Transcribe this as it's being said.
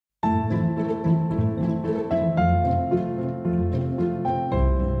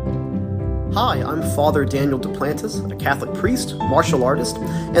Hi, I'm Father Daniel Duplantis, a Catholic priest, martial artist,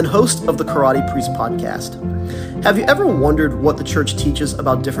 and host of the Karate Priest podcast. Have you ever wondered what the church teaches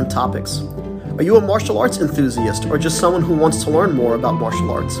about different topics? Are you a martial arts enthusiast or just someone who wants to learn more about martial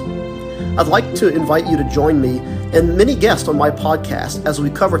arts? I'd like to invite you to join me and many guests on my podcast as we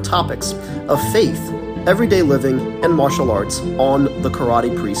cover topics of faith, everyday living, and martial arts on the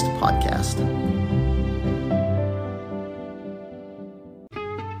Karate Priest podcast.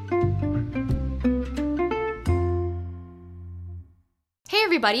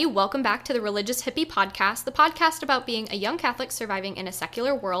 Everybody, welcome back to the Religious Hippie Podcast, the podcast about being a young Catholic surviving in a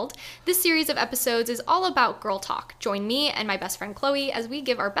secular world. This series of episodes is all about girl talk. Join me and my best friend Chloe as we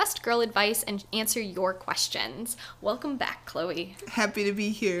give our best girl advice and answer your questions. Welcome back, Chloe. Happy to be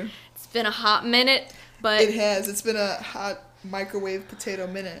here. It's been a hot minute, but... It has. It's been a hot microwave potato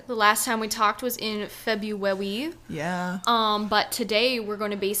minute. The last time we talked was in February. Yeah. But today we're going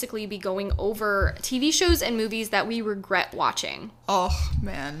to basically be going over TV shows and movies that we regret watching. Oh,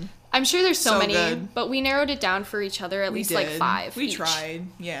 man. I'm sure there's so many, good. But we narrowed it down for each other, at least like 5 We each. tried,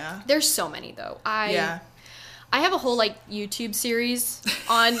 yeah. There's so many, though. I have a whole, YouTube series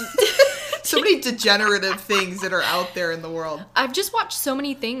on... So many degenerative things that are out there in the world. I've just watched so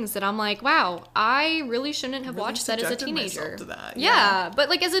many things that I'm like, wow, I really shouldn't have watched that as a teenager. To that. Yeah,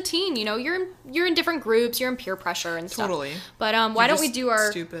 but as a teen, you're in different groups, you're in peer pressure and stuff. Totally. But why don't we do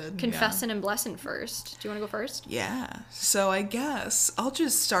our stupid, confessing and blessing first? Do you want to go first? Yeah. So I guess I'll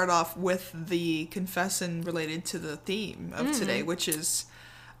just start off with the confession related to the theme of today, which is...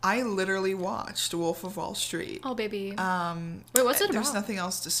 I literally watched Wolf of Wall Street. Oh, baby. Wait, what's it about? There's nothing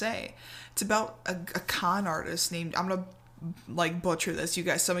else to say. It's about a con artist named... I'm going to, butcher this.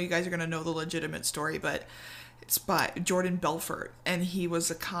 Some of you guys are going to know the legitimate story, but it's by Jordan Belfort. And he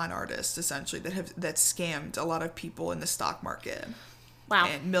was a con artist, essentially, that scammed a lot of people in the stock market. Wow.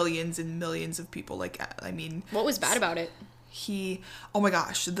 And millions of people. What was bad about it? Oh my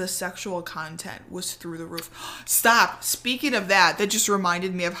gosh, the sexual content was through the roof. Stop. Speaking of that just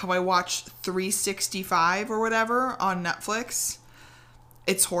reminded me of how I watched 365 or whatever on Netflix.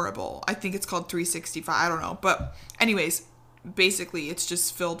 It's horrible. I think it's called 365. I don't know. But anyways, basically it's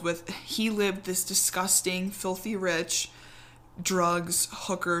just filled with, he lived this disgusting, filthy rich, drugs,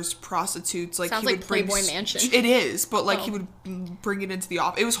 hookers, prostitutes. Sounds like Playboy Mansion. It is, but he would bring it into the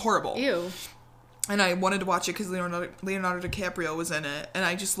office. It was horrible. Ew. And I wanted to watch it because Leonardo DiCaprio was in it. And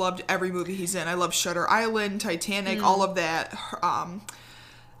I just loved every movie he's in. I love Shutter Island, Titanic, all of that. Oh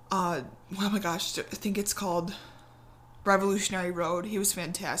my gosh, I think it's called Revolutionary Road. He was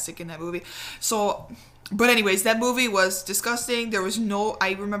fantastic in that movie. But anyways, that movie was disgusting.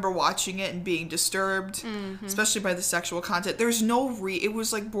 I remember watching it and being disturbed, especially by the sexual content. It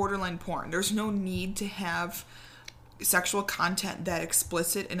was like borderline porn. There's no need to have sexual content that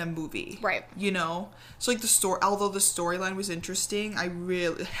explicit in a movie, right? So the story, although the storyline was interesting,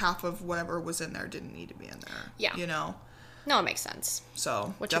 half of whatever was in there didn't need to be in there. Yeah, no, it makes sense.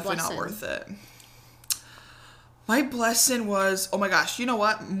 So definitely not worth it. My blessing was, oh my gosh, you know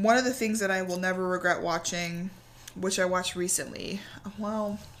what? One of the things that I will never regret watching, which I watched recently,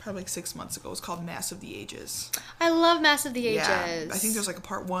 probably 6 months ago, was called Mass of the Ages. I love Mass of the Ages. Yeah, I think there's a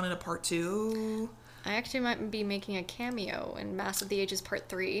part 1 and a part 2. I actually might be making a cameo in Mass of the Ages Part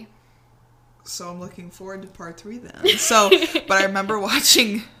 3. So I'm looking forward to Part 3 then. But I remember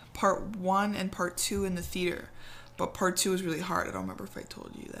watching Part 1 and Part 2 in the theater. But Part 2 was really hard. I don't remember if I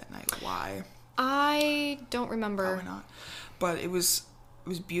told you that night why. I don't remember. Probably not. But it was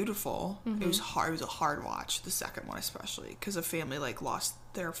beautiful. It was hard. It was a hard watch, the second one especially, because a family lost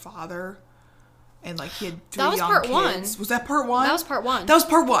their father. And he had 3 young kids. That was part 1. Was that part 1? That was part 1. That was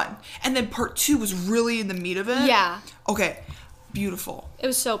part 1. And then part 2 was really in the meat of it. Yeah. Okay. Beautiful. It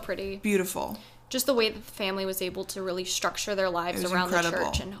was so pretty. Beautiful. Just the way that the family was able to really structure their lives around the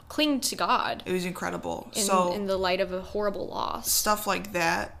church and cling to God. It was incredible. In the light of a horrible loss. Stuff like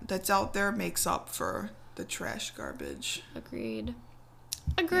that's out there makes up for the trash garbage. Agreed.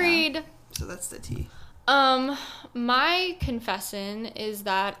 Yeah. So that's the tea. My confession is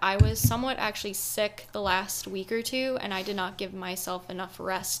that I was somewhat actually sick the last week or two, and I did not give myself enough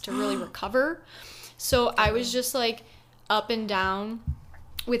rest to really recover. So I was just up and down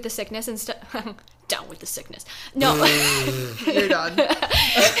with the sickness and stuff. Down with the sickness. No. You're done.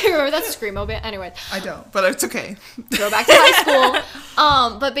 Remember that Screamo bit? Anyway. I don't, but it's okay. Go back to high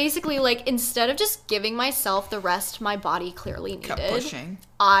school. But basically, instead of just giving myself the rest my body clearly needed, kept pushing.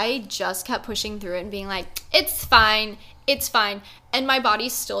 I just kept pushing through it and being like, it's fine. And my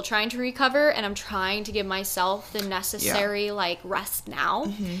body's still trying to recover, and I'm trying to give myself the necessary, rest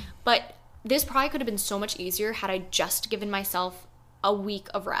now. But this probably could have been so much easier had I just given myself a week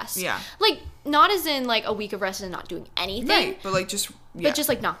of rest. Yeah. Like, not as in, like, a week of rest and not doing anything. Right, but, like, just... Yeah. But just,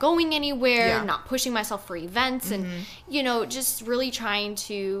 like, not going anywhere, Yeah. not pushing myself for events, and, you know, just really trying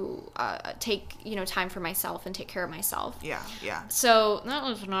to take, you know, time for myself and take care of myself. Yeah, yeah. So, that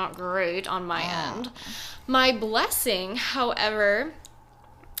was not great on my end. My blessing, however,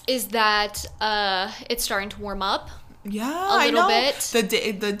 is that it's starting to warm up. Yeah, A little I know. bit.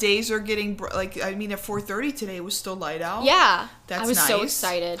 The days are getting like, I mean, at 4:30 today it was still light out. Yeah. That's I was so nice.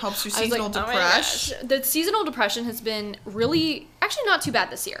 excited. Helps your I was like, seasonal oh my depression. gosh. The seasonal depression has been really, actually not too bad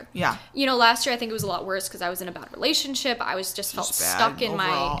this year. Yeah. You know, last year I think it was a lot worse because I was in a bad relationship. I was just felt Just bad stuck in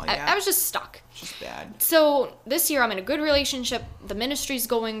overall, my, yeah. I was just stuck. Just bad. So this year I'm in a good relationship. The ministry's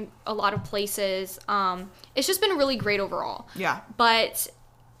going a lot of places. It's just been really great overall. Yeah. But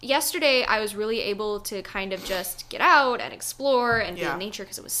yesterday I was really able to kind of just get out and explore and be Yeah. in nature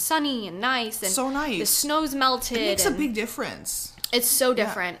because it was sunny and nice and So nice. the snow's melted. It makes a and big difference. it's so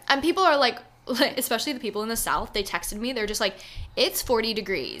different. And people are like, especially the people in the South, they texted me. They're just like, it's 40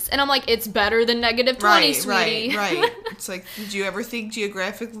 degrees. And I'm like, it's better than negative 20, sweetie. Right. It's like, did you ever think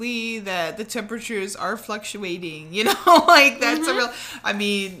geographically that the temperatures are fluctuating? You know, like that's a real, I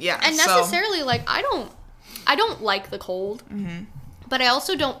mean, yeah. And so, necessarily, like, I don't like the cold. But I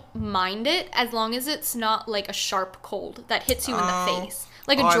also don't mind it as long as it's not like a sharp cold that hits you in the face.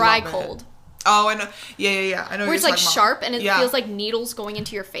 Like a I dry love it. cold. Oh, I know. Yeah. I know Where what it's you're like talking about. sharp and it Yeah. feels like needles going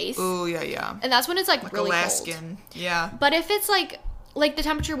into your face. Ooh, yeah. And that's when it's like really Alaskan. cold. Yeah. But if it's like the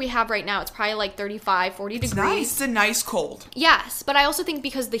temperature we have right now, it's probably like 35, 40 It's degrees. nice. It's a nice cold. Yes, but I also think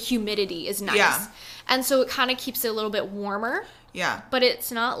because the humidity is nice. Yeah. And so it kind of keeps it a little bit warmer, Yeah. but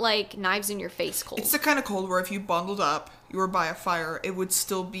it's not like knives in your face cold. It's the kind of cold where if you bundled up, you were by a fire, it would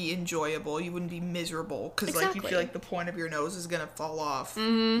still be enjoyable. You wouldn't be miserable because like you Exactly. feel like the point of your nose is gonna fall off.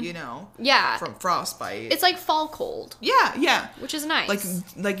 You know. Yeah. From frostbite. It's like fall cold, yeah. which is nice.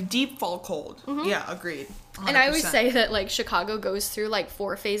 Like deep fall cold. Yeah, agreed. 100%. And I always say that like Chicago goes through like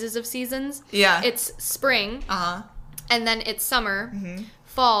 4 phases of seasons. Yeah. It's spring, Uh-huh. and then it's summer,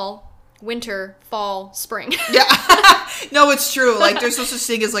 fall, winter, fall, spring. Yeah. No, it's true. Like there's no such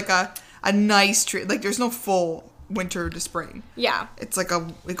thing as like a nice tree. Like there's no full winter to spring. Yeah. It's like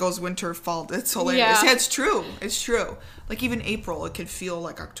it goes winter, fall. It's hilarious. Yeah. Yeah, it's true. It's true. Like even April, it could feel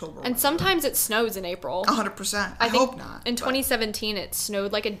like October. And sometimes it snows in April. 100%. I think hope not. In but- 2017, it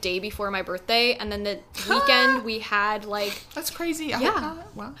snowed like a day before my birthday, and then the weekend we had like, That's crazy. I Yeah. hope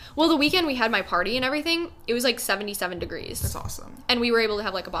not. Wow. well, the weekend we had my party and everything. It was like 77 degrees. That's awesome. And we were able to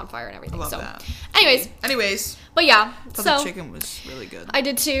have like a bonfire and everything. I love so, that. anyways, Anyways, but yeah. thought So the chicken was really good. I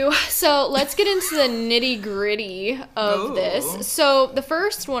did too. So let's get into the nitty gritty of Ooh. this. So the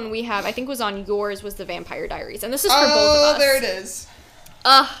first one we have, I think, was on yours, was the Vampire Diaries, and this is for both of Oh, us. there it is.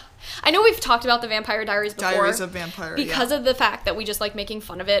 I know we've talked about the Vampire Diaries before. Diaries of Vampire. because of the fact that we just like making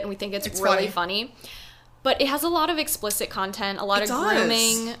fun of it and we think it's really funny. But it has a lot of explicit content, a lot It of does.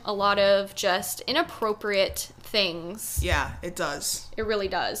 grooming, a lot of just inappropriate things. Yeah, it does. It really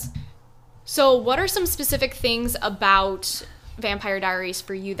does. So, what are some specific things about Vampire Diaries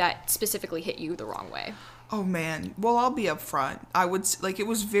for you that specifically hit you the wrong way? Oh man. Well, I'll be upfront. I would like it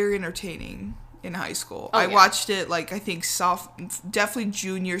was very entertaining in high school. Oh, I yeah. watched it like I think definitely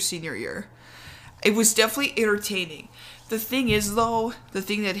junior, senior year. It was definitely entertaining. The thing is though, the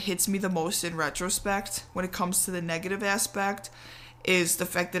thing that hits me the most in retrospect when it comes to the negative aspect is the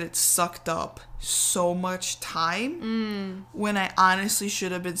fact that it sucked up so much time when I honestly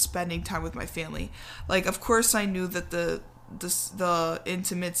should have been spending time with my family. Like, of course I knew that the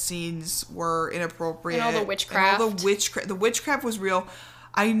intimate scenes were inappropriate. And all the witchcraft. And all the witchcraft was real.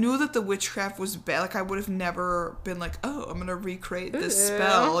 I knew that the witchcraft was bad. Like, I would have never been like, oh, I'm going to recreate this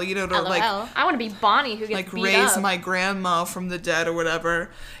spell, you know, to LOL. like I want to be Bonnie who gets like beat raise up. my grandma from the dead or whatever.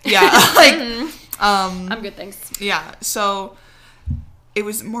 Yeah, like I'm good, thanks. yeah. So it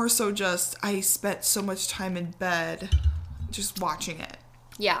was more so just I spent so much time in bed just watching it.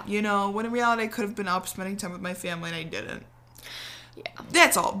 Yeah. You know, when in reality I could have been up spending time with my family and I didn't. Yeah.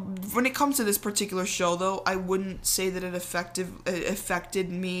 That's all. When it comes to this particular show, though, I wouldn't say that it affected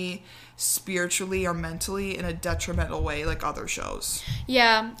me spiritually or mentally in a detrimental way like other shows.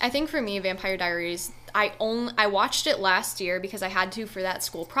 Yeah, I think for me, Vampire Diaries, I watched it last year because I had to for that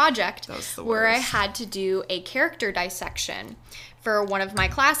school project That was the where I worst. had to do a character dissection for one of my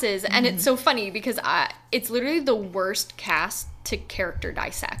classes, and it's so funny because it's literally the worst cast to character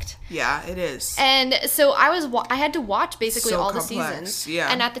dissect. Yeah, it is. And so I had to watch basically So all complex, the seasons.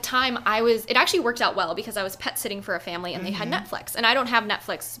 yeah. And at the time it actually worked out well because I was pet sitting for a family and they had Netflix. And I don't have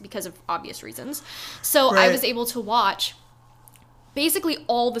Netflix because of obvious reasons. So I Right. was able to watch basically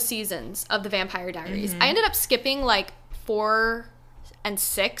all the seasons of the Vampire Diaries. I ended up skipping like 4 and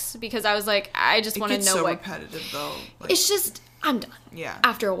 6 because I was like, I just want to know so what. repetitive though. Like, It's just, I'm done. Yeah.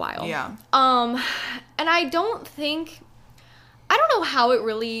 After a while. Yeah. And I don't know how it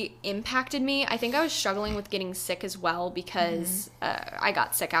really impacted me. I think I was struggling with getting sick as well because I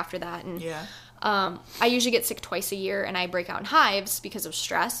got sick after that. And Yeah. I usually get sick twice a year and I break out in hives because of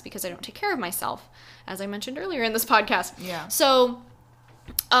stress, because I don't take care of myself, as I mentioned earlier in this podcast. Yeah. So,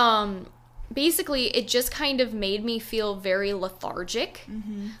 basically it just kind of made me feel very lethargic,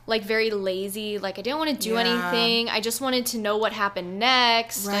 like very lazy, like I didn't want to do anything. I just wanted to know what happened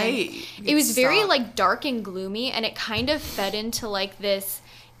next. Right. And it was very like dark and gloomy, and it kind of fed into like this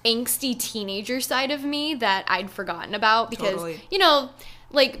angsty teenager side of me that I'd forgotten about because, Totally. you know,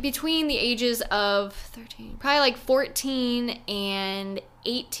 like between the ages of 13, probably like 14 and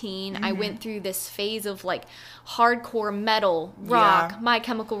 18, I went through this phase of like hardcore metal, rock, Yeah. My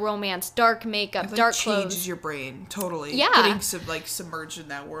Chemical Romance, dark makeup, It, like, dark changes clothes. your brain totally. Yeah. Getting submerged in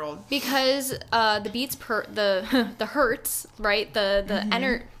that world. Because the beats the hertz, right? The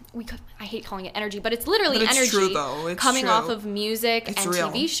energy. I hate calling it energy, but it's literally But it's energy true, though. It's coming true. off of music It's and real.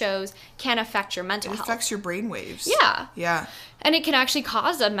 TV shows can affect your mental It health. affects your brain waves. Yeah. Yeah. And it can actually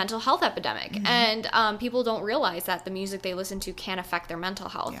cause a mental health epidemic. Mm-hmm. And people don't realize that the music they listen to can affect their mental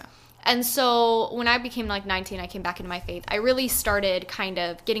health. Yeah. And so when I became like 19, I came back into my faith. I really started kind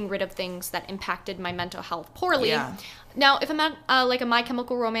of getting rid of things that impacted my mental health poorly. Yeah. Now, if like a My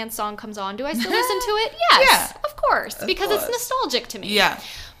Chemical Romance song comes on, do I still listen to it? Yes, Yeah. of course, because it's course. nostalgic to me. Yeah.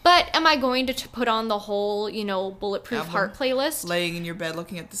 But am I going to put on the whole, Bulletproof Album. Heart playlist? Laying in your bed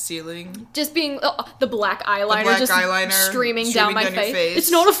looking at the ceiling. Just being the black eyeliner, black just eyeliner streaming down my your face.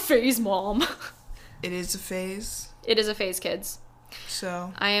 It's not a phase, Mom. It is a phase. It is a phase, kids.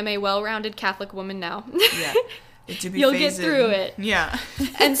 So, I am a well-rounded Catholic woman now. yeah. It to be You'll get phasing. through it. Yeah.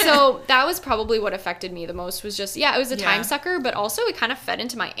 And so that was probably what affected me the most, was just, it was a time Yeah. sucker, but also it kind of fed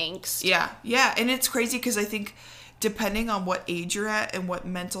into my angst. Yeah. Yeah. And it's crazy because I think depending on what age you're at and what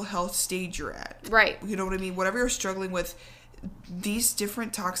mental health stage you're at. Right. You know what I mean? Whatever you're struggling with, these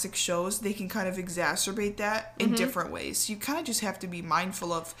different toxic shows, they can kind of exacerbate that in different ways. You kind of just have to be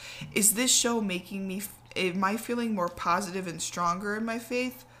mindful of, is this show making me, am I feeling more positive and stronger in my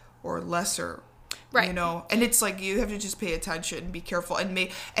faith or lesser? Right. You know, and it's like you have to just pay attention, be careful,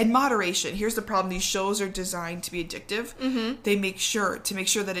 and moderation. Here's the problem: these shows are designed to be addictive. They make sure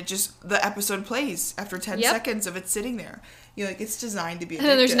that the episode plays after 10 Yep. seconds of it sitting there. You know, like it's designed to be addictive. And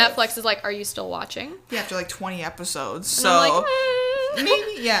then there's Netflix is like, are you still watching? Yeah, after like 20 episodes. And So I'm like,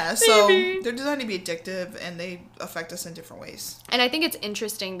 maybe, yeah. So Maybe. they're designed to be addictive, and they affect us in different ways. And I think it's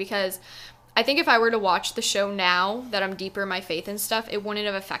interesting because I think if I were to watch the show now that I'm deeper in my faith and stuff, it wouldn't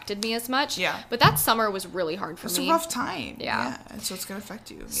have affected me as much. Yeah. But that summer was really hard for It's me. a rough time. Yeah. And so it's going to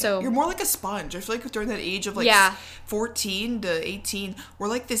affect you. Yeah. So- you're more like a sponge. I feel like during that age of like Yeah. 14 to 18, we're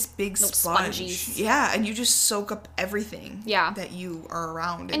like this big Little sponge. sponges. Yeah. And you just soak up everything Yeah. that you are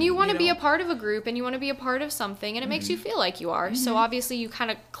around. And you want to be know. a part of a group, and you want to be a part of something, and it makes you feel like you are. So obviously you kind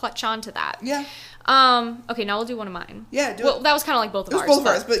of clutch onto that. Yeah. Okay, now we'll do one of mine. Yeah, do Well, it. that was kind of like both of It was ours. both of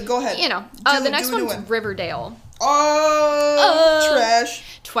but, ours, but go ahead. You know, Do- the next do a new one's one. Riverdale. Oh, trash.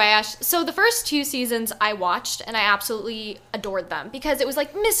 Trash. So the first 2 seasons I watched, and I absolutely adored them because it was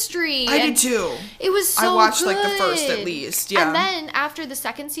like mystery. I and did too. It was so I watched good. like the first at least. Yeah. And then after the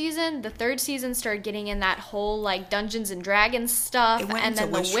second season, the third season started getting in that whole like Dungeons and Dragons stuff, it went and into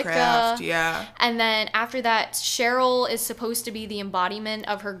then the witchcraft. Wicca. Yeah. And then after that, Cheryl is supposed to be the embodiment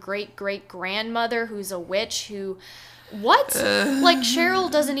of her great-great-grandmother, who's a witch who... What? Like,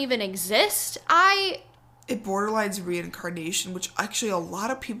 Cheryl doesn't even exist? It borderlines reincarnation, which actually a lot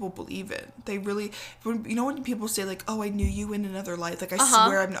of people believe in. They really, when people say like, "Oh, I knew you in another life," like I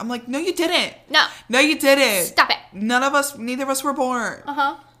swear, I'm like, no, you didn't. No, you didn't. Stop it. Neither of us were born.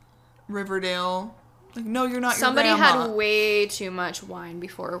 Uh-huh. Riverdale, like, no, you're not. Somebody your grandma. had way too much wine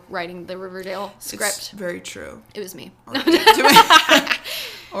before writing the Riverdale script. It's very true. It was me.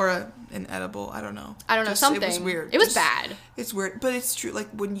 Or an edible. I don't know. I don't know, something. It was weird. It was bad. It's weird, but it's true. Like,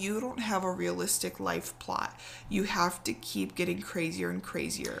 when you don't have a realistic life plot, you have to keep getting crazier and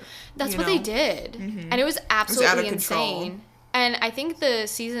crazier. That's you what know? they did. And it was out of absolutely control. insane. And I think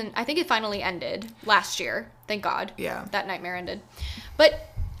it finally ended last year. Thank God. Yeah. That nightmare ended.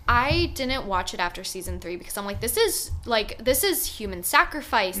 But I didn't watch it after season 3 because I'm like, this is human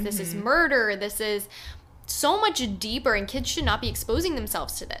sacrifice. This is murder. This is so much deeper, and kids should not be exposing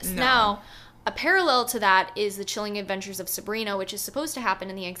themselves to this. No. Now, a parallel to that is the Chilling Adventures of Sabrina, which is supposed to happen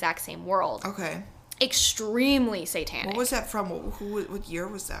in the exact same world. Okay. Extremely satanic. What was that from? What year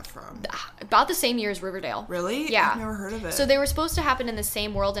was that from? About the same year as Riverdale. Really? Yeah. I've never heard of it. So they were supposed to happen in the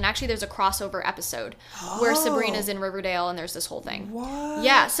same world, and actually there's a crossover episode where Sabrina's in Riverdale, and there's this whole thing. What?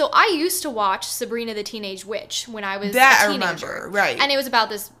 Yeah, so I used to watch Sabrina the Teenage Witch when I was a I teenager. remember, right. And it was about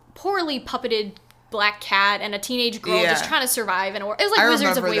this poorly puppeted black cat and a teenage girl just trying to survive in a world. It was like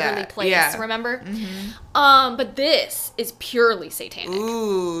Wizards of Waverly Place, remember? Mm-hmm. But this is purely satanic.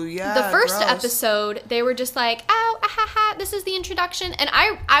 Ooh, yeah. The first gross. episode, they were just like, oh, this is the introduction. And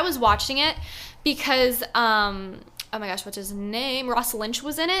I was watching it because, oh my gosh, what's his name? Ross Lynch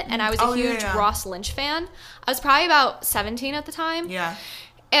was in it, and I was a huge Ross Lynch fan. I was probably about 17 at the time. Yeah.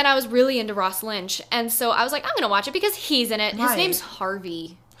 And I was really into Ross Lynch. And so I was like, I'm going to watch it because he's in it. His name's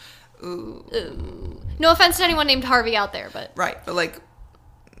Harvey. Ooh. No offense to anyone named Harvey out there, but... Right, but like,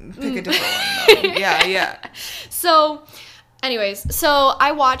 pick a different one, though. Yeah. So, anyways, so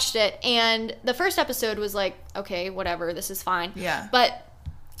I watched it, and the first episode was like, okay, whatever, this is fine. Yeah. But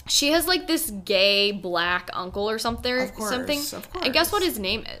she has like this gay black uncle or something. Of course. And guess what his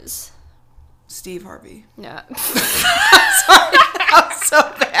name is? Steve Harvey. No. Sorry, that was so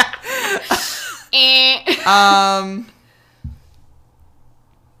bad.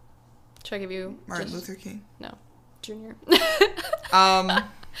 Should I give you Martin Luther King? No. Junior.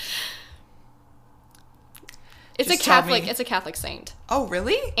 It's a Catholic saint. Oh,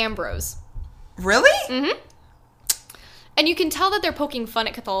 really? Ambrose. Really? Mm-hmm. And you can tell that they're poking fun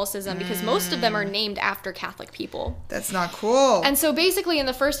at Catholicism because most of them are named after Catholic people. That's not cool. And so basically in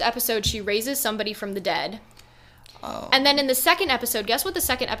the first episode, she raises somebody from the dead. Oh. And then in the second episode, guess what the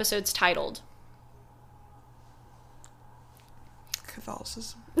second episode's titled?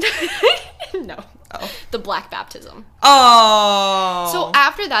 Catholicism. No. Oh. The Black Baptism. Oh. So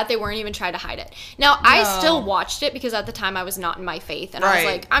after that, they weren't even trying to hide it. Now, I still watched it because at the time I was not in my faith. And I was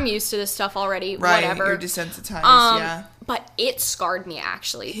like, I'm used to this stuff already. Right. Whatever. You're desensitized, yeah. But it scarred me,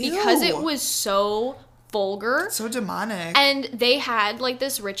 actually. Ew. Because it was so vulgar. So demonic. And they had, like,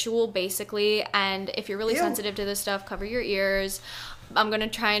 this ritual, basically. And if you're really sensitive to this stuff, cover your ears. I'm going to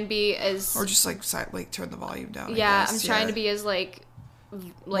try and be as... Or just, like turn the volume down, Yeah, I guess. I'm trying to be as, like...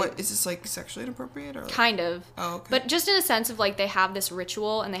 What, is this, like, sexually inappropriate? Or kind of. Oh, okay. But just in a sense of, like, they have this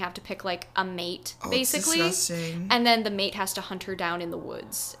ritual and they have to pick, like, a mate, basically. It's disgusting. And then the mate has to hunt her down in the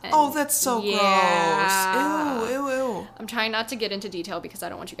woods. And that's so gross. Ew. I'm trying not to get into detail because I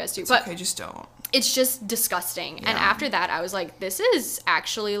don't want you guys to. It's but okay, just don't. It's just disgusting. Yeah. And after that, I was like, this is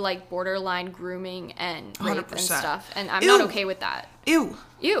actually, like, borderline grooming and rape 100%. and stuff. And I'm not okay with that. Ew.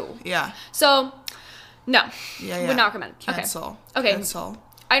 Yeah. So, no. Yeah. Would not recommend. Cancel. Okay. Cancel.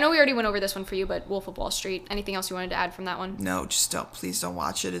 I know we already went over this one for you, but Wolf of Wall Street. Anything else you wanted to add from that one? No, just don't. Please don't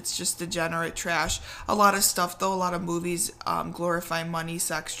watch it. It's just degenerate trash. A lot of stuff, though. A lot of movies glorify money,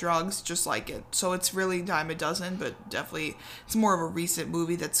 sex, drugs, just like it. So it's really dime a dozen, but definitely it's more of a recent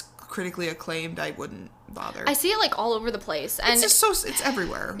movie that's critically acclaimed. I wouldn't bother. I see it like all over the place, and it's just it's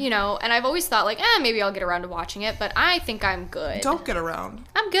everywhere. You know, and I've always thought like, maybe I'll get around to watching it, but I think I'm good. Don't get around.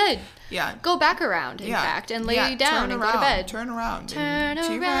 I'm good. Yeah. Go back around, in fact, and lay you down and go to bed. Turn around. Turn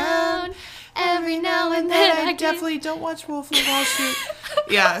around. Every now and then I definitely don't watch Wolf of Wall Street.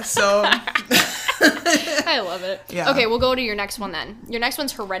 Yeah, so I love it. Yeah. Okay, we'll go to your next one then. Your next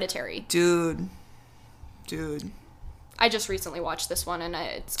one's Hereditary. Dude. I just recently watched this one and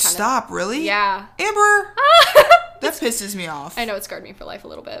it's kind of... Stop, really? Yeah. Amber! That pisses me off. I know it scarred me for life a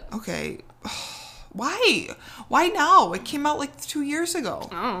little bit. Okay. Why? Why now? It came out like 2 years ago.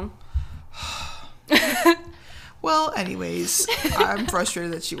 Oh. Well, anyways, I'm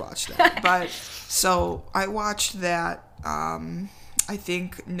frustrated that she watched that. But, so, I watched that, I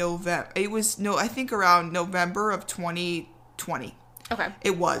think around November of 2020. Okay.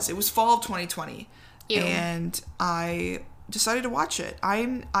 It was fall of 2020. Ew. And I decided to watch it.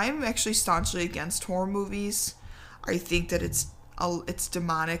 I'm actually staunchly against horror movies. I think that it's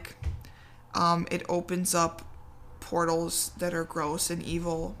demonic. It opens up portals that are gross and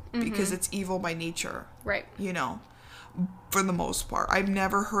evil because it's evil by nature. Right. You know, for the most part. I've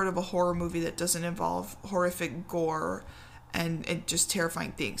never heard of a horror movie that doesn't involve horrific gore and just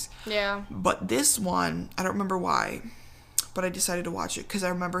terrifying things. Yeah. But this one, I don't remember why, but I decided to watch it because I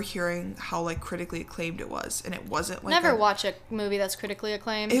remember hearing how, like, critically acclaimed it was, and it wasn't like Never watch a movie that's critically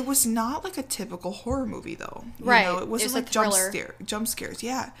acclaimed. It was not like a typical horror movie, though. Right. You know, it wasn't like jump scares.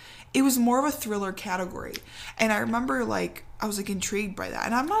 Yeah. It was more of a thriller category. And I remember, like, I was, like, intrigued by that.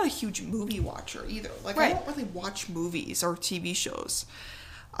 And I'm not a huge movie watcher either. Like, I don't really watch movies or TV shows.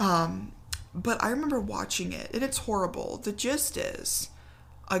 But I remember watching it, and it's horrible. The gist is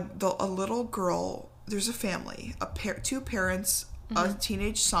a little girl, there's a family, two parents, a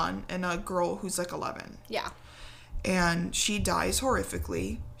teenage son and a girl who's like 11. Yeah. And she dies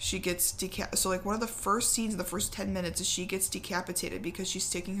horrifically. She gets so like one of the first scenes in the first 10 minutes is she gets decapitated because she's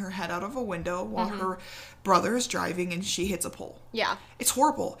sticking her head out of a window while her brother is driving and she hits a pole. Yeah. It's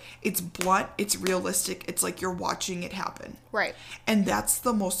horrible. It's blunt. It's realistic. It's like you're watching it happen. Right. And that's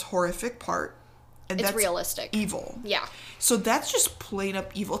the most horrific part. And It's that's realistic. evil. Yeah. So that's just plain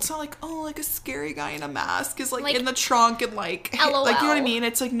up evil. It's not like, oh, like a scary guy in a mask is like Like, in the trunk and like LOL. like, you know what I mean?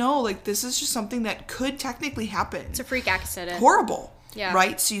 It's like, no, like this is just something that could technically happen. It's a freak accident. Horrible. Yeah.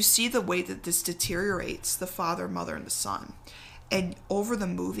 Right? So you see the way that this deteriorates the father, mother, and the son. And over the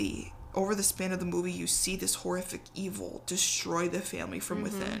span of the movie, you see this horrific evil destroy the family from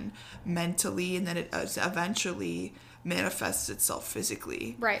within mentally, and then it eventually manifests itself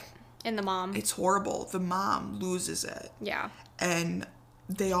physically. Right. And the mom. It's horrible. The mom loses it. Yeah. And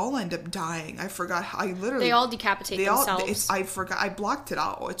they all end up dying. I forgot how. I literally. They all decapitate themselves. I forgot. I blocked it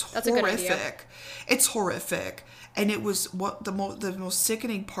out. It's That's a good idea. horrific. It's horrific. And it was what the most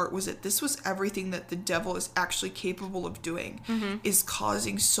sickening part was that this was everything that the devil is actually capable of doing, is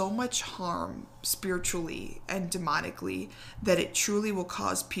causing so much harm spiritually and demonically that it truly will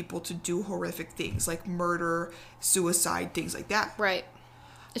cause people to do horrific things like murder, suicide, things like that. Right.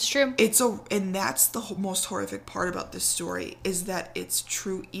 It's true. And that's the most horrific part about this story, is that it's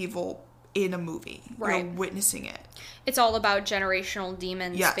true evil in a movie. Right. You're witnessing it. It's all about generational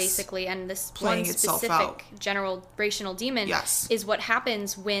demons, Yes. basically, and this Playing one itself specific out. generational demon Yes. is what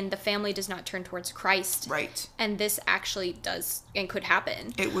happens when the family does not turn towards Christ. Right. And this actually does and could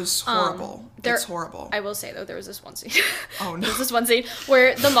happen. It was horrible. It's horrible. I will say, though, there was this one scene. Oh, no. There was this one scene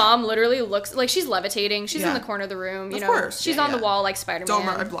where the mom literally looks like she's levitating. She's in Yeah. the corner of the room. You Of know, course. she's Yeah, on the yeah. wall like Spider-Man. Don't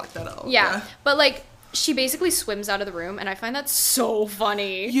worry, I blocked that out. Yeah. But like, she basically swims out of the room, and I find that so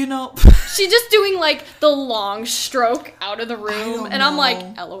funny. You know, She's just doing like the long stroke out of the room, don't and I'm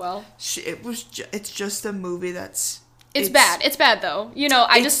like, know. LOL. it's just a movie that's. It's bad. It's bad though. You know,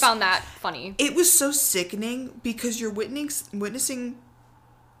 I just found that funny. It was so sickening because you're witnessing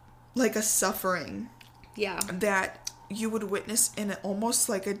like a suffering Yeah. that you would witness in almost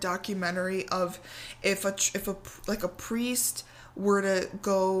like a documentary of if a priest were to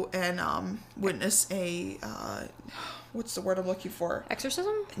go and witness a what's the word I'm looking for?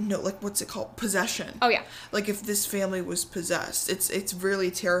 Exorcism? No, like what's it called? Possession. Oh yeah. Like if this family was possessed, it's really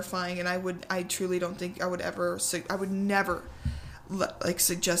terrifying, and I truly don't think I would never like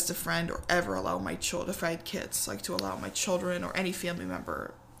suggest a friend or ever allow my children, if I had kids, like to allow my children or any family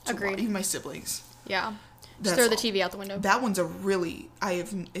member to Agreed. even my siblings. Yeah. Just That's throw the all. TV out the window. That one's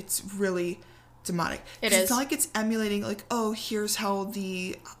it's really demonic. It 'Cause is. It's not like it's emulating like, oh, here's how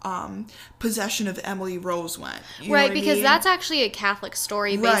the possession of Emily Rose went. You know Right, what I because mean? that's actually a Catholic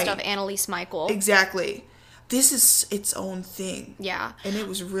story based Right. off Annalise Michael. Exactly. This is its own thing. Yeah. And it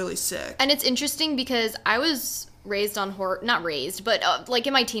was really sick. And it's interesting because I was raised on horror, not raised, but like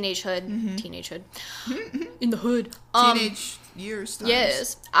in my teenagehood, in the hood. Teenage years. Times.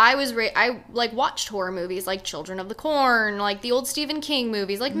 Yes, I was. I like watched horror movies like Children of the Corn, like the old Stephen King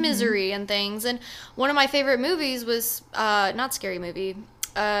movies, like Misery and things. And one of my favorite movies was not Scary Movie,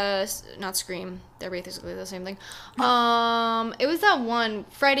 not Scream. They're basically the same thing. It was that one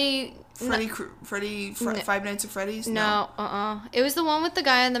Five Nights at Freddy's. No, It was the one with the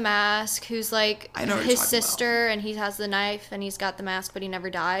guy in the mask who's like I know what his you're talking sister, and he has the knife, and he's got the mask, but he never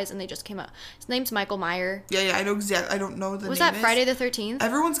dies, and they just came out. His name's Michael Meyer. Yeah, I know exactly. I don't know the name. Was that Friday the 13th?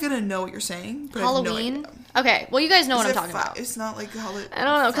 Everyone's gonna know what you're saying. But Halloween? I have no idea. Okay, well, you guys know what I'm Is it talking about. It's not like Halloween. I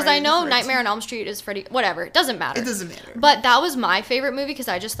don't know, because I know Nightmare on Elm Street is Freddy. Whatever, it doesn't matter. It doesn't matter. But that was my favorite movie because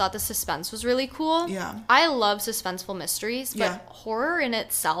I just thought the suspense was really cool. Yeah. I love suspenseful mysteries, but Yeah. horror in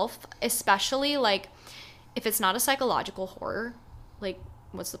itself, especially like if it's not a psychological horror, like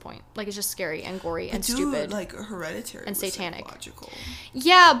what's the point? Like it's just scary and gory and stupid. Like Hereditary and was satanic. Psychological.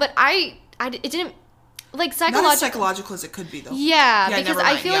 Yeah, but it didn't like Not psychological. as psychological as it could be though. Yeah, because never I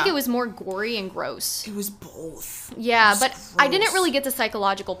mind, feel like yeah. it was more gory and gross. It was both. Yeah, It was but I didn't gross. really get the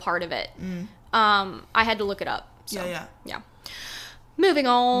psychological part of it. I had to look it up. So, Yeah. Moving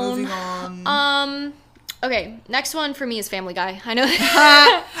on. Moving on. Okay, next one for me is Family Guy. I know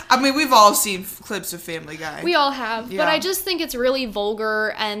I mean, we've all seen clips of Family Guy. we all have, but Yeah. I just think it's really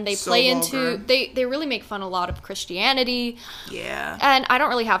vulgar, and they So play into vulgar. they really make fun a lot of Christianity. Yeah. And I don't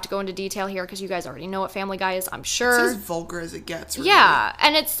really have to go into detail here because you guys already know what Family Guy is, I'm It's sure. as vulgar as it gets. Really. Yeah,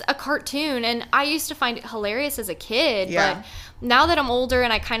 and it's a cartoon, and I used to find it hilarious as a kid, Yeah. but now that I'm older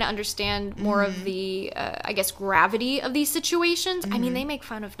and I kind of understand more Mm-hmm. of the, I guess, gravity of these situations, I mean, they make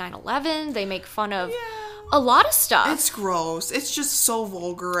fun of 9/11, they make fun of A lot of stuff. It's gross. It's just so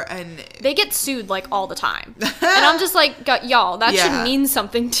vulgar, and they get sued like all the time. And I'm just like, y'all, that should mean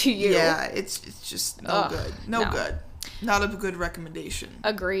something to you. Yeah, it's just no good. No good. Not a good recommendation.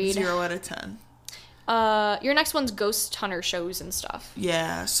 Agreed. 0 out of 10. Your next one's ghost hunter shows and stuff.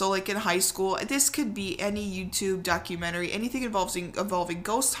 Yeah, so like in high school, this could be any YouTube documentary, anything involving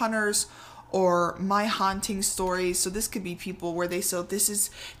ghost hunters or my haunting stories. So this could be people where they say, this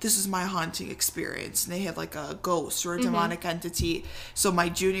is my haunting experience, and they have like a ghost or a demonic entity. So my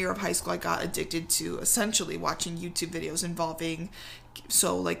junior year of high school, I got addicted to essentially watching YouTube videos involving,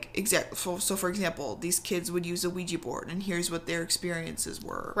 so for example, these kids would use a Ouija board, and here's what their experiences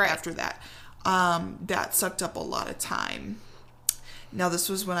were after that. That sucked up a lot of time. Now this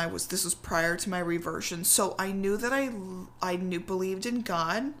was prior to my reversion, so I knew that I believed in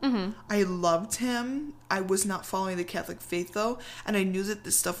God. I loved him. I was not following the Catholic faith though, and I knew that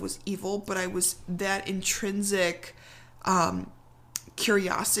this stuff was evil, but I was, that intrinsic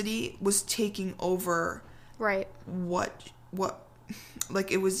curiosity was taking over. Right. What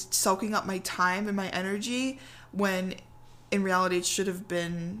like, it was soaking up my time and my energy, when in reality it should have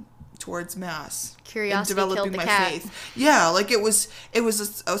been towards mass. Curiosity and developing killed the my cat. faith. Yeah, like it was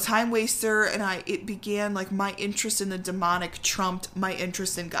a time waster, and it began like my interest in the demonic trumped my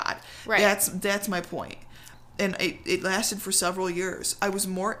interest in God. Right. That's my point. And it lasted for several years. I was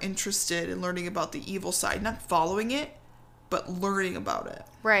more interested in learning about the evil side, not following it, but learning about it.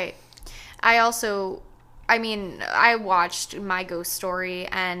 Right. I watched My Ghost Story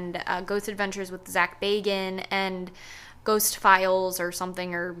and Ghost Adventures with Zach Bagans and Ghost Files or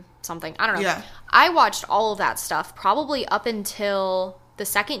something. I don't know. Yeah. I watched all of that stuff probably up until the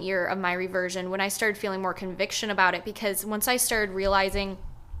second year of my reversion, when I started feeling more conviction about it, because once I started realizing,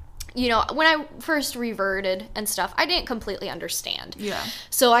 when I first reverted and stuff, I didn't completely understand. Yeah.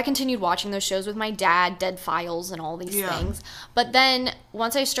 So I continued watching those shows with my dad, Dead Files and all these things. But then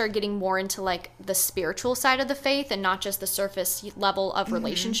once I started getting more into like the spiritual side of the faith and not just the surface level of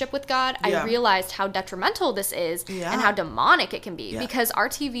relationship with God, I realized how detrimental this is and how demonic it can be, because our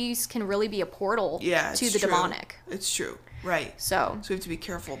TVs can really be a portal to the demonic. It's true. Right. So we have to be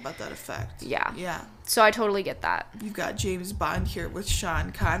careful about that effect. Yeah. Yeah. So I totally get that. You've got James Bond here with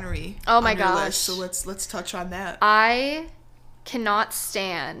Sean Connery. Oh my on your gosh. list, so let's touch on that. I cannot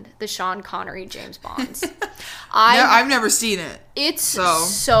stand the Sean Connery James Bonds. I've never seen it. It's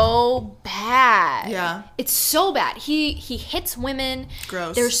so bad. Yeah. It's so bad. He hits women.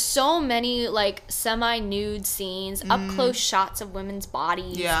 Gross. There's so many like semi-nude scenes, up close shots of women's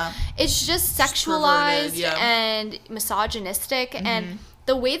bodies. Yeah. It's just sexualized perverted, and misogynistic, and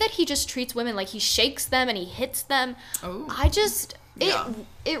the way that he just treats women, like he shakes them and he hits them. Oh.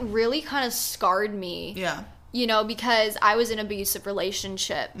 It really kind of scarred me. Yeah. Because I was in an abusive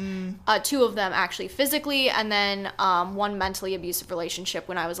relationship. 2 of them actually physically, and then one mentally abusive relationship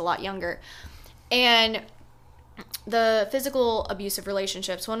when I was a lot younger. And the physical abusive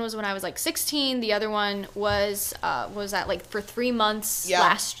relationships, one was when I was like 16. The other one was that like for 3 months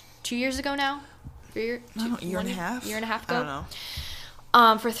last 2 years ago now? Year and a half ago? I don't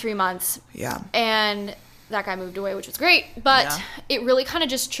know. For 3 months. Yeah. And that guy moved away, which was great, but it really kind of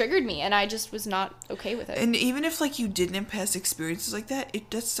just triggered me, and I just was not okay with it. And even if like you didn't have past experiences like that,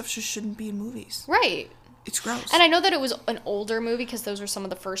 that stuff just shouldn't be in movies. Right. It's gross. And I know that it was an older movie because those were some of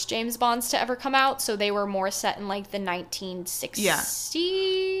the first James Bonds to ever come out, so they were more set in like the 1960s. Yeah.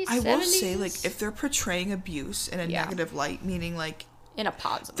 70s. I will say, like, if they're portraying abuse in a negative light, meaning like in a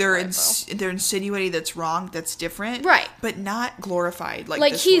positive they're light, they're insinuating that's wrong, that's different, right? But not glorified.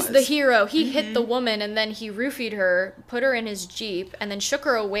 Like he's the hero. He hit the woman, and then he roofied her, put her in his Jeep, and then shook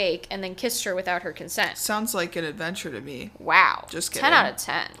her awake, and then kissed her without her consent. Sounds like an adventure to me. Wow. Just kidding. 10 out of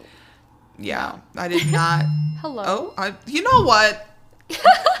 10. Yeah, no. I did not. Hello. Oh, you know what?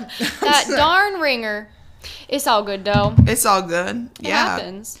 That darn ringer. It's all good though. It's all good. It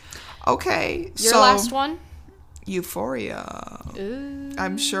happens. Okay. Your last one? Euphoria. Ooh.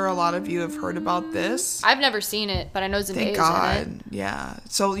 I'm sure a lot of you have heard about this. I've never seen it, but I know Zendaya's Thank God. in it. Yeah.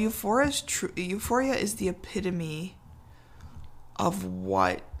 So Euphoria is the epitome of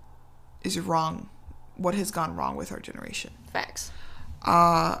what is wrong, what has gone wrong with our generation. Facts.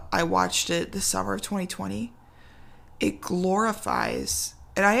 I watched it the summer of 2020. It glorifies,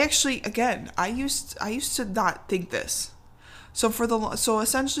 and I actually, again, I used to not think this. So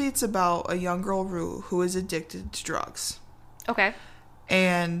essentially it's about a young girl, Rue, who is addicted to drugs. Okay.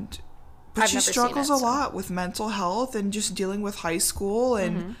 But she struggles a lot with mental health and just dealing with high school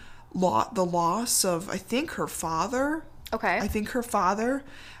and the loss of, I think, her father. Okay.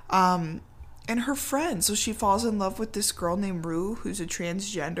 And her friends. So she falls in love with this girl named Rue, who's a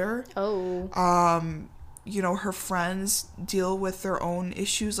transgender. Oh. her friends deal with their own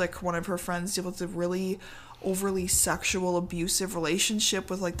issues. Like, one of her friends deal with a really overly sexual abusive relationship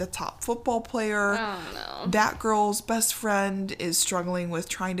with like the top football player. Oh no. That girl's best friend is struggling with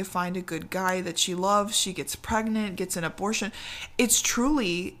trying to find a good guy that she loves. She gets pregnant, gets an abortion. It's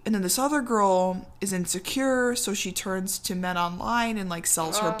truly, and then this other girl is insecure, so she turns to men online and like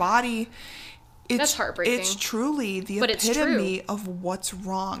sells her body. That's heartbreaking. It's truly the epitome of what's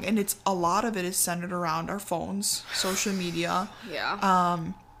wrong, and a lot of it is centered around our phones, social media. Yeah.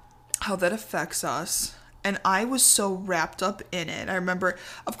 How that affects us. And I was so wrapped up in it. I remember,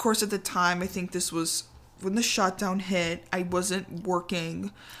 of course, at the time, I think this was when the shutdown hit, I wasn't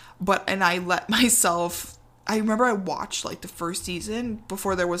working, and I let myself, I remember I watched like the first season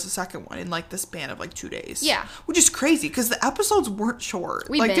before there was a second one in like the span of like 2 days. Yeah. Which is crazy because the episodes weren't short.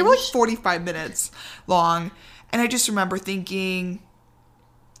 We they were like binged. 45 minutes long. And I just remember thinking,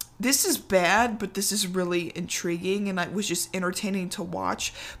 this is bad, but this is really intriguing, and it was just entertaining to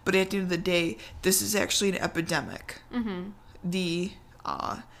watch. But at the end of the day, this is actually an epidemic. Mm-hmm. The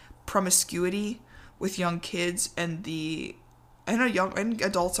promiscuity with young kids and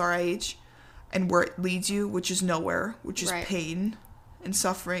adults our age, and where it leads you, which is nowhere, which is pain and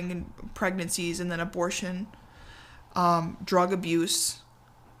suffering and pregnancies and then abortion, drug abuse,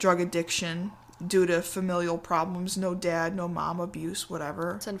 drug addiction, due to familial problems, no dad, no mom, abuse,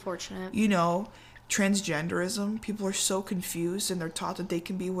 whatever. It's unfortunate. Transgenderism. People are so confused, and they're taught that they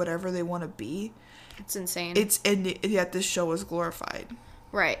can be whatever they want to be. It's insane. And yet this show is glorified.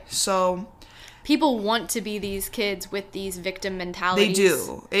 Right. So people want to be these kids with these victim mentalities. They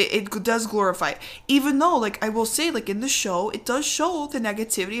do. It does glorify. Even though, like, I will say, like, in the show, it does show the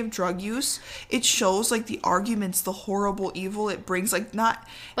negativity of drug use. It shows, like, the arguments, the horrible evil it brings. Like, not...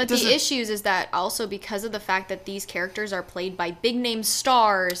 But the issues is that also because of the fact that these characters are played by big-name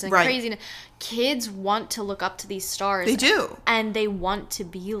stars and crazy... Kids want to look up to these stars. They do. And they want to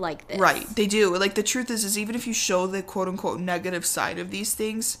be like this. Right. They do. Like, the truth is even if you show the quote-unquote negative side of these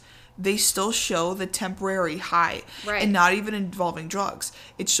things... they still show the temporary high. Right. And not even involving drugs.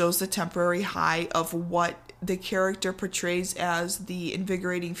 It shows the temporary high of what the character portrays as the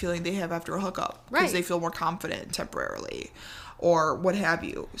invigorating feeling they have after a hookup. Right. Because they feel more confident temporarily. Or what have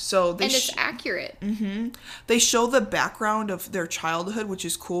you. So they and it's accurate. Mm-hmm. They show the background of their childhood, which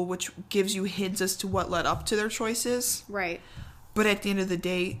is cool, which gives you hints as to what led up to their choices. Right. But at the end of the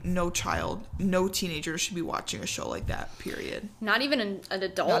day, no teenager should be watching a show like that, period. Not even an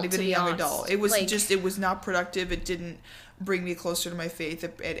adult, not even to a be young honest. adult. It was it was not productive. It didn't bring me closer to my faith.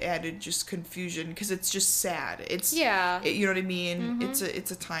 It added just confusion because it's just sad. You know what I mean? Mm-hmm.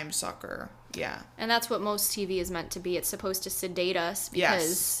 It's a time sucker. Yeah. And that's what most TV is meant to be. It's supposed to sedate us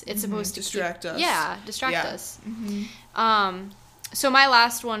because it's supposed to distract us. Yeah, distract us. Mm-hmm. So my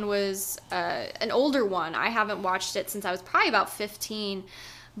last one was an older one. I haven't watched it since I was probably about 15.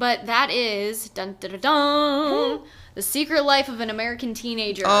 But that is dun, dun, dun, dun, The Secret Life of an American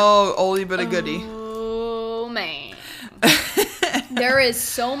Teenager. Oh, oldie but a goodie. Oh, man. There is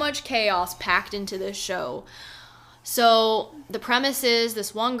so much chaos packed into this show. So the premise is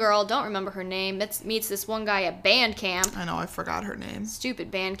this one girl, don't remember her name, meets this one guy at band camp. I know, I forgot her name.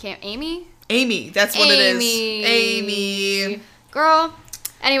 Stupid band camp. Amy? Amy, that's what it is. Amy. Girl.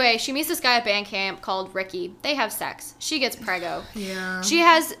 Anyway, she meets this guy at band camp called Ricky. They have sex. She gets preggo. Yeah. She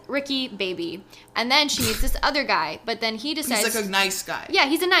has Ricky baby. And then she meets this other guy. But then he decides... He's like a nice guy. Yeah,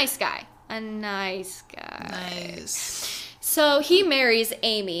 he's a nice guy. A nice guy. Nice. So he marries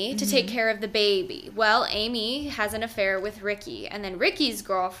Amy to take care of the baby. Well, Amy has an affair with Ricky. And then Ricky's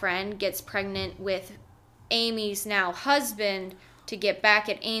girlfriend gets pregnant with Amy's now husband to get back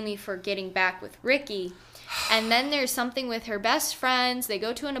at Amy for getting back with Ricky. And then there's something with her best friends. They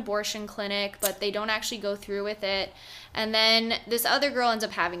go to an abortion clinic, but they don't actually go through with it. And then this other girl ends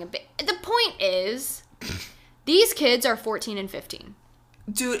up having a baby. The point is, these kids are 14 and 15.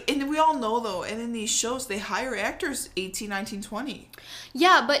 Dude, and we all know, though, and in these shows, they hire actors 18, 19, 20.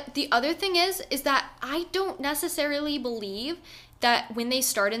 Yeah, but the other thing is that I don't necessarily believe that when they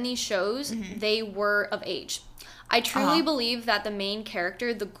start in these shows, they were of age. I truly believe that the main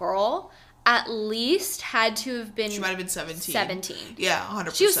character, the girl... at least had to have been... She might have been 17. 17. Yeah,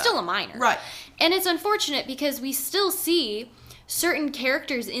 100%. She was still a minor. Right. And it's unfortunate because we still see certain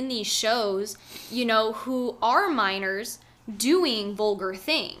characters in these shows, you know, who are minors doing vulgar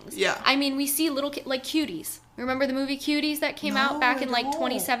things. Yeah. I mean, we see little kids, like Cuties. Remember the movie Cuties that came out back in, like,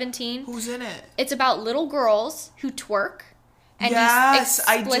 2017? Who's in it? It's about little girls who twerk. And yes,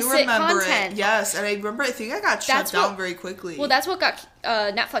 I do remember content. it. Yes, and I remember, I think I got shut down very quickly. Well, that's what got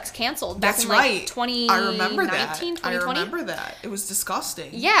Netflix canceled back in, like, 2019, 2020. I remember that. It was disgusting.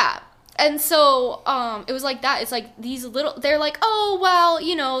 Yeah. And so, it was like that. It's like these little, they're like, oh, well,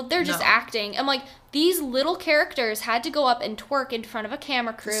 you know, they're just No. acting. I'm like, these little characters had to go up and twerk in front of a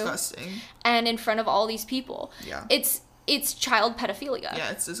camera crew. Disgusting. And in front of all these people. Yeah. It's child pedophilia.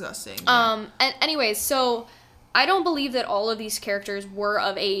 Yeah, it's disgusting. And anyways, so I don't believe that all of these characters were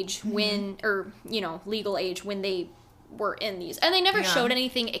of age when, or, you know, legal age when they were in these. And they never showed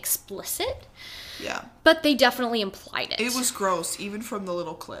anything explicit. Yeah. But they definitely implied it. It was gross, even from the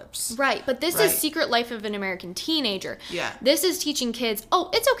little clips. Right, but this is Secret Life of an American Teenager. Yeah. This is teaching kids,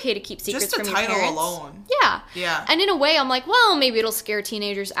 oh, it's okay to keep secrets Just the from your title parents. alone. Yeah. Yeah. And in a way, I'm like, well, maybe it'll scare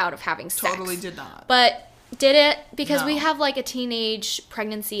teenagers out of having sex. Totally did not. But did it? Because we No. have like a teenage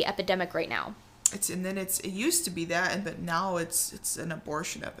pregnancy epidemic right now. It used to be that, but now it's an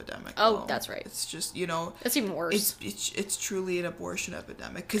abortion epidemic. Oh, though. that's right. It's just, you know, That's even worse. it's truly an abortion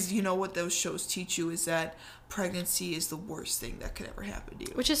epidemic, because you know what those shows teach you is that pregnancy is the worst thing that could ever happen to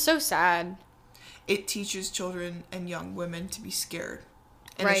you. Which is so sad. It teaches children and young women to be scared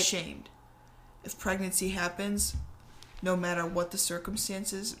and Right. ashamed. If pregnancy happens, no matter what the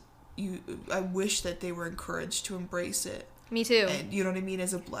circumstances, I wish that they were encouraged to embrace it. Me too. And you know what I mean,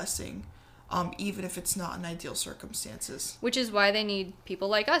 as a blessing. Even if it's not in ideal circumstances. Which is why they need people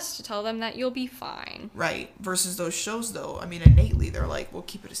like us to tell them that you'll be fine. Right. Versus those shows, though. I mean, innately, they're like, we'll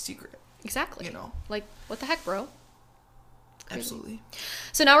keep it a secret. Exactly. You know. Like, what the heck, bro? Crazy. Absolutely.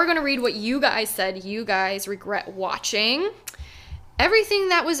 So now we're going to read what you guys said you guys regret watching. Everything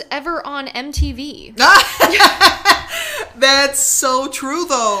that was ever on MTV. That's so true,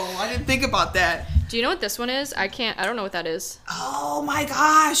 though. I didn't think about that. Do you know what this one is? I don't know what that is. Oh, my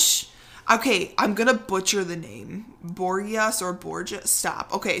gosh. Okay, I'm gonna butcher the name. Borgias or Borgia?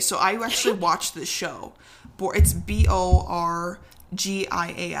 Stop. Okay, so I actually watched this show. It's Borgias.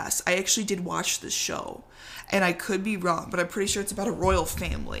 I actually did watch this show. And I could be wrong, but I'm pretty sure it's about a royal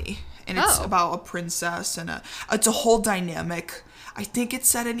family. And it's about a princess and it's a whole dynamic. I think it's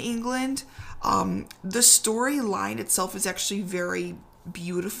set in England. The storyline itself is actually very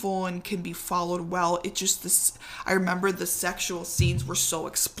beautiful and can be followed well. It just I remember the sexual scenes were so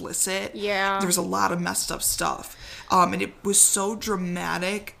explicit. Yeah. There's a lot of messed up stuff. And it was so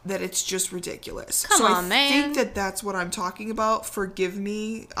dramatic that it's just ridiculous. Come on, man. I think that's what I'm talking about. Forgive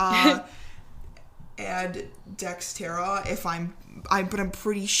me, and Dextera, but I'm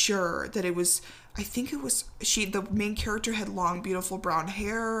pretty sure that it was, I think it was, the main character had long, beautiful brown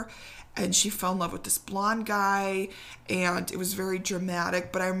hair, and she fell in love with this blonde guy, and it was very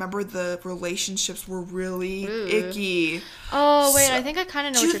dramatic, but I remember the relationships were really icky. Oh, wait, So- I think I kind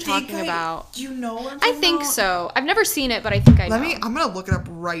of know Do what you you're talking think about. Do you know what I'm I talking think about? so. I've never seen it, but I think I know. I'm gonna look it up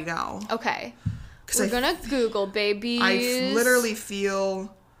right now. Okay. 'Cause We're I gonna Google babies. I literally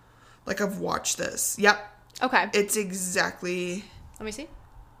feel like I've watched this. Yep. Okay. It's exactly... Let me see.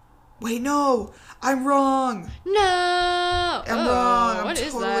 Wait, no! I'm wrong! No. I'm wrong. I'm What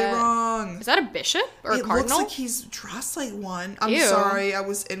is totally that? wrong. Is that a bishop or a It cardinal? looks like he's dressed like one. I'm Ew. sorry, I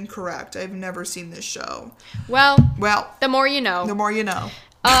was incorrect. I've never seen this show. Well, Well, the more you know. the more you know.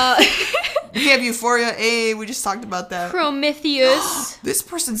 Uh, We have Euphoria. Hey, we just talked about that. Prometheus. This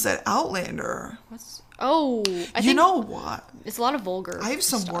person said Outlander. What's? Oh, I You think know what? it's a lot of vulgar. I have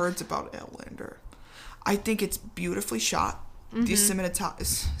some stuff. words about Outlander. I think it's beautifully shot. Mm-hmm. The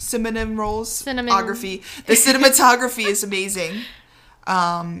cinematography. Cinnamon. The cinematography is amazing.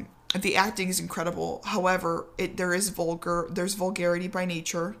 The acting is incredible. However, there's vulgarity by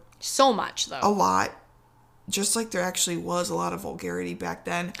nature. So much though. A lot. Just like there actually was a lot of vulgarity back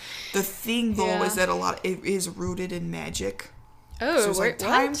then. The thing though Yeah. is that it is rooted in magic. Oh, So there's like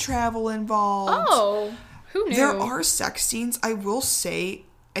time what? travel involved. Oh, who knew? There are sex scenes. I will say,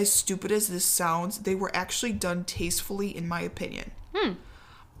 as stupid as this sounds, they were actually done tastefully, in my opinion.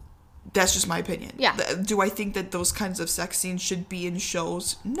 That's just my opinion. Yeah. Do I think that those kinds of sex scenes should be in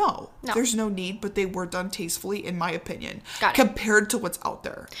shows? No. No. There's no need, but they were done tastefully, in my opinion. Got it. Compared to what's out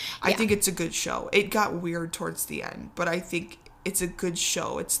there. I Yeah. think it's a good show. It got weird towards the end, but I think it's a good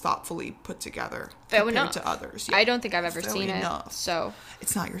show. It's thoughtfully put together Fair compared enough. to others. I don't think I've ever Fair seen enough. it. So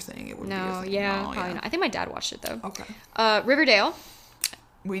It's not your thing. It would be your no, thing. yeah, No, probably not. I think my dad watched it though. Okay. Riverdale,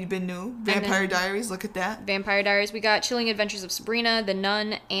 We've been new. Vampire then- Diaries. Look at that. Vampire Diaries. We got Chilling Adventures of Sabrina, The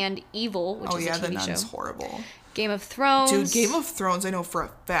Nun, and Evil, which Oh is yeah, a the TV Nun's show. horrible. Game of Thrones. Dude, Game of Thrones, I know for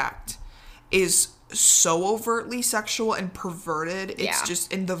a fact, is so overtly sexual and perverted. It's Yeah.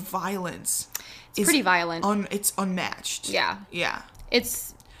 just, and the violence is pretty violent. It's unmatched. Yeah. Yeah.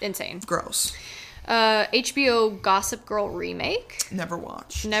 It's insane. Gross. HBO Gossip Girl remake. Never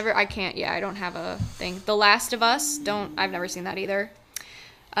watched. Never. I can't. Yeah, I don't have a thing. The Last of Us. I've never seen that either.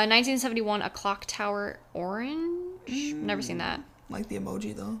 1971, A Clock Tower Orange. Never seen that. Like the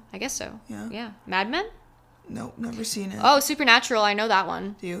emoji, though. I guess so. Yeah. Yeah. Mad Men? Nope, never seen it. Oh, Supernatural. I know that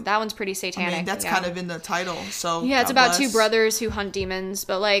one. Do you? That one's pretty satanic. I mean, that's kind of in the title, so. Yeah, it's God about bless. 2 brothers who hunt demons,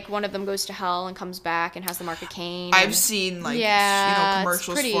 but like one of them goes to hell and comes back and has the mark of Cain. I've and- seen, like,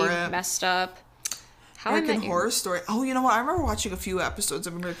 commercials it's pretty for it. messed up. How American Horror Story. Oh, you know what? I remember watching a few episodes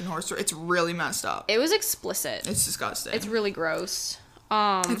of American Horror Story. It's really messed up. It was explicit. It's disgusting. It's really gross.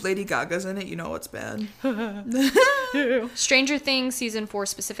 If Lady Gaga's in it, you know it's bad. Stranger Things season 4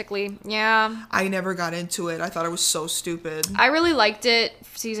 specifically. Yeah. I never got into it. I thought it was so stupid. I really liked it,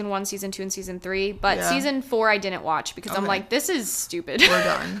 season 1, season 2, and season 3, but Yeah. season 4 I didn't watch because I'm Okay. like, this is stupid. We're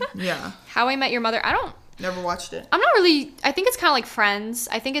done. Yeah. How I Met Your Mother. Never watched it. I'm not really, I think it's kind of like Friends.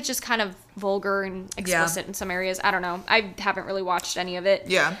 I think it's just kind of vulgar and explicit in some areas. I don't know. I haven't really watched any of it.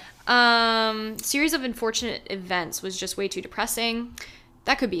 Yeah. Series of Unfortunate Events was just way too depressing.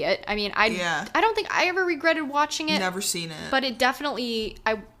 That could be it. I mean, I don't think I ever regretted watching it. Never seen it. But it definitely,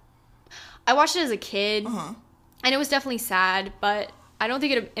 I watched it as a kid, and it was definitely sad, but I don't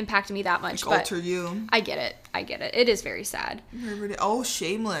think it impacted me that much. Like, but alter you. I get it. It is very sad. Oh,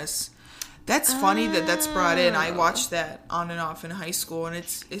 Shameless. That's funny that's brought in. I watched that on and off in high school, and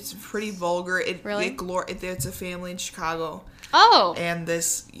it's pretty vulgar. Really? It's a family in Chicago. Oh. And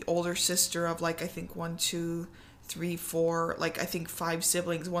this older sister of, like, I think 1, 2, 3, 4, like, I think 5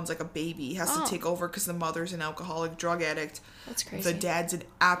 siblings. One's like a baby. Has to take over because the mother's an alcoholic drug addict. That's crazy. The dad's an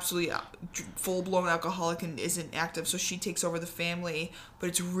absolutely full-blown alcoholic and isn't active, so she takes over the family. But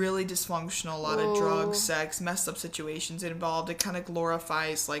it's really dysfunctional. A lot of drugs, sex, messed up situations involved. It kind of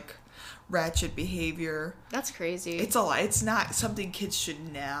glorifies, like, ratchet behavior. That's crazy. It's a lot. It's not something kids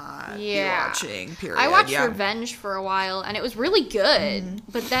should not be watching, period. I watched Revenge for a while, and it was really good,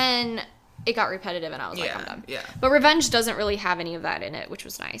 but then it got repetitive, and I was like, I'm done. Yeah. But Revenge doesn't really have any of that in it, which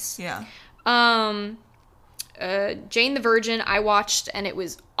was nice. Yeah. Jane the Virgin, I watched, and it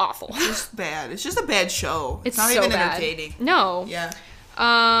was awful. It's just bad. It's just a bad show. It's not so even bad. entertaining. No. Yeah.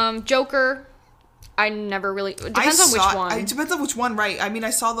 Joker, I never really... It depends on which one. It depends on which one, right. I mean, I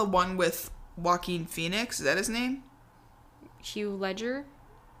saw the one with Joaquin Phoenix. Is that his name? Hugh Ledger?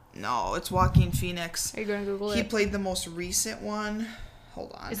 No, it's Joaquin Phoenix. Are you going to Google He it? played the most recent one.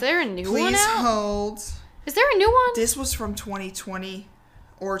 Hold on. Is there a new one Please out? hold. Is there a new one? This was from 2020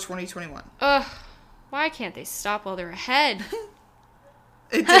 or 2021. Ugh. Why can't they stop while they're ahead?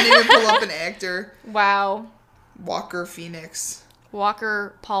 It didn't even pull up an actor. Wow. Walker Phoenix.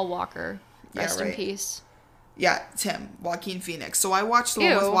 Paul Walker. Rest in right. peace. Yeah, it's him, Joaquin Phoenix. So I watched the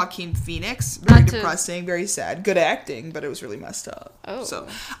one with Ew. Joaquin Phoenix. Very Not to- depressing, very sad. Good acting, but it was really messed up. Oh. So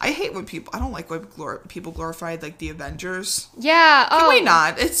I hate when I don't like when people glorified, like, the Avengers. Yeah. Can we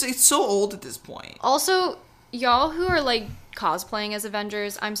not? It's so old at this point. Also, y'all who are like cosplaying as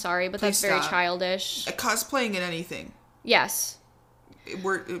Avengers, I'm sorry, but that's Please very stop. childish. Cosplaying in anything. Yes.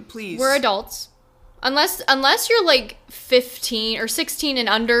 Please. We're adults. Unless you're like 15 or 16 and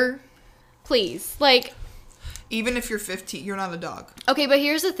under, please. Like, Even if you're 15, you're not a dog. okay, but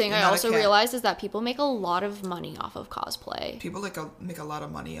here's the thing You're I not a also cat. realized is that people make a lot of money off of cosplay. People make a lot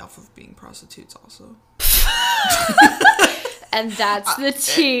of money off of being prostitutes also. And that's the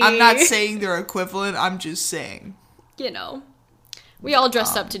tea. I'm not saying they're equivalent. I'm just saying. You know. We all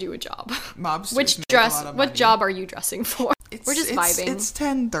dressed up to do a job. Mobsters Which make a lot of what money. job are you dressing for? We're just vibing. It's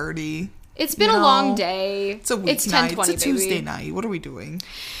 10:30. It's been you a know, long day. It's a weeknight. It's 10:20, It's a Tuesday baby. night. What are we doing?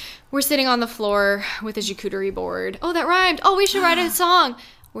 We're sitting on the floor with a charcuterie board. Oh, that rhymed. Oh, we should write a song.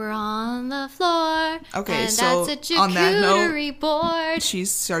 We're on the floor. Okay, and so that's a on that note, charcuterie board. She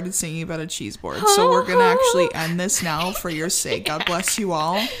started singing about a cheese board. So we're going to actually end this now for your sake. God bless you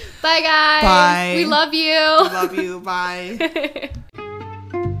all. Bye, guys. Bye. We love you. Love you. Bye.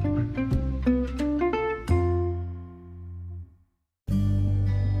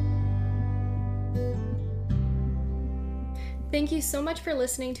 Thank you so much for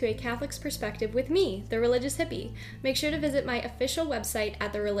listening to A Catholic's Perspective with me, The Religious Hippie. Make sure to visit my official website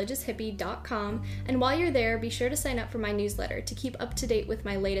at thereligioushippie.com, and while you're there, be sure to sign up for my newsletter to keep up to date with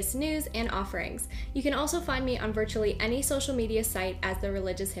my latest news and offerings. You can also find me on virtually any social media site as The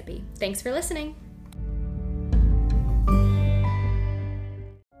Religious Hippie. Thanks for listening.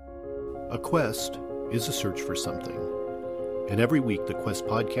 A quest is a search for something. And every week, the Quest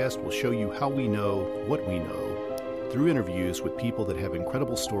podcast will show you how we know what we know through interviews with people that have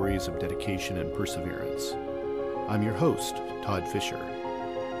incredible stories of dedication and perseverance. I'm your host, Todd Fisher.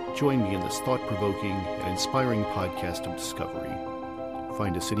 Join me in this thought-provoking and inspiring podcast of discovery.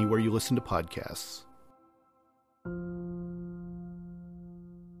 Find us anywhere you listen to podcasts.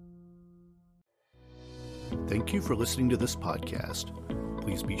 Thank you for listening to this podcast.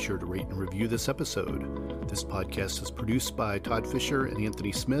 Please be sure to rate and review this episode. This podcast is produced by Todd Fisher and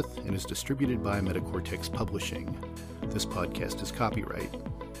Anthony Smith and is distributed by Metacortex Publishing. This podcast is copyright.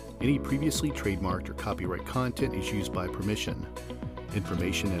 Any previously trademarked or copyright content is used by permission.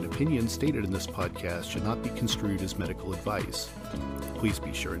 Information and opinions stated in this podcast should not be construed as medical advice. Please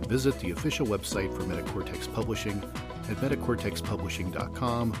be sure and visit the official website for Metacortex Publishing at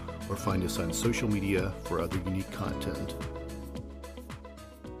metacortexpublishing.com or find us on social media for other unique content.